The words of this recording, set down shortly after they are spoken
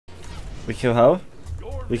We kill how?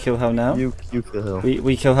 We kill how now? You kill her.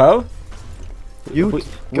 We kill how? You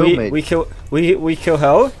go, mate. We kill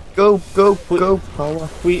how? Go, power.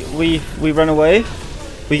 We run away.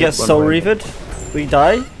 We get soul reavered. We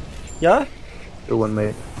die. Yeah? Go one,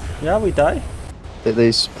 mate. Yeah, we die.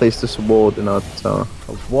 They placed a ward in our tower.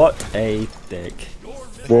 What a dick.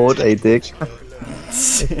 Ward a dick.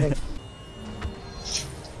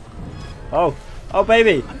 Oh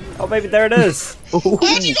baby, there it is. Oh,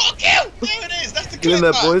 you got a kill! There it is. That's the clip. Get in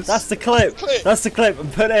there, boys. That's the clip. That's the clip. I'm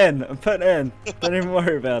putting in. Don't even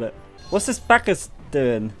worry about it. What's this Bacchus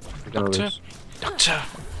doing? Doctor.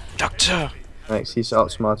 Max, he's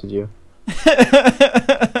outsmarted you.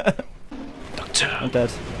 Doctor. I'm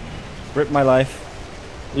dead. Rip my life.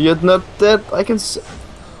 You're not dead. I can.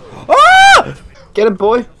 Ah! Get him,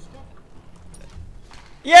 boy.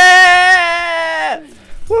 Yeah!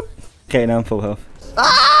 Whoop. Okay, now I'm full health.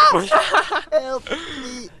 Ah! Help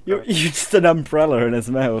me. You're just an umbrella in his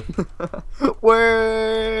mouth.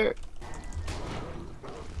 Where?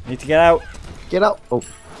 Need to get out. Get out. Oh.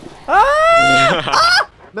 Ah! Ah!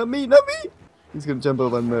 Not me. He's gonna jump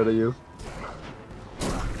over and murder you.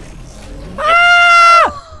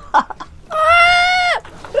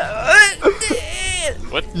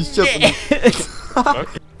 What? He's jumping.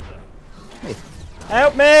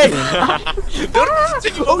 Help me!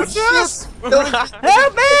 Oh shit!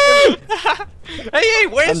 Help me! Hey,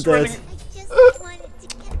 where's I'm running?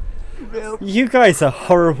 dead. You guys are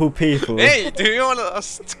horrible people. Hey, do you want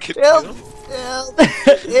us to get Help! killed?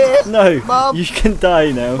 Help! No, Mom. you can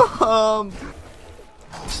die now.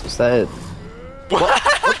 Is that it? What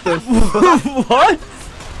the? What?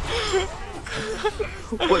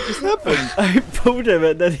 What just happened? I pulled him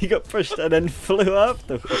and then he got pushed and then flew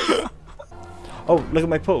after. Oh, look at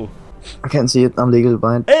my pool. I can't see it. I'm legally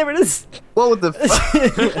blind. Here it is! What the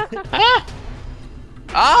fuck?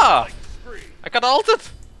 Ah! I got ulted.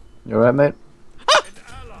 You alright, mate?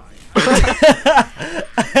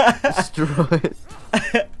 Destroyed.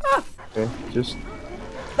 Okay, just.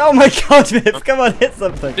 Oh my god, Viv, come on, hit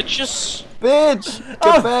something! Bitches. Bitch! Get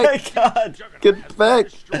Oh back! my god! Get back!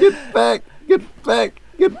 Get back! Get back!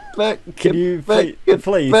 Get back! Can you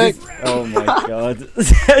please? Back. Oh my god,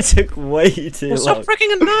 that took way too So long.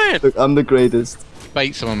 freaking annoying. Look, I'm the greatest.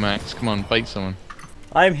 Bait someone, Max. Come on, bait someone.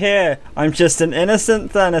 I'm here. I'm just an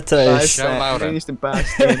innocent Thanatos. Shout louder. Innocent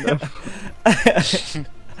bastard.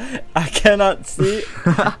 I cannot see.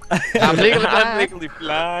 I'm legally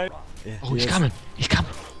blind. Yeah, Oh, he's coming. He's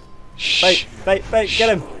coming. Bait, get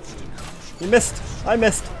him. You missed. I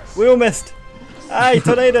missed. We all missed. Hey,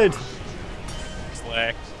 tornadoed.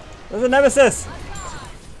 Slack. There's a nemesis.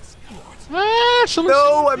 Ah,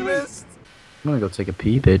 No, I missed. I'm gonna go take a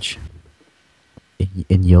pee, bitch.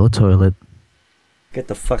 In your toilet. Get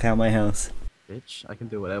the fuck out of my house. Bitch, I can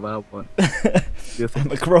do whatever I want.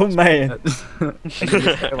 I'm a grown man. I can do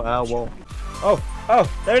whatever I want. Oh,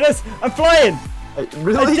 there it is. I'm flying.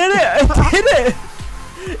 Really? I did it. I did it.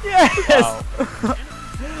 Yes. Wow.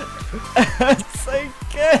 That's so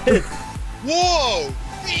good. Whoa!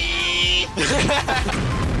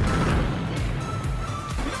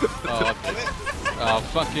 Oh,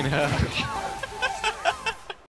 fucking hell.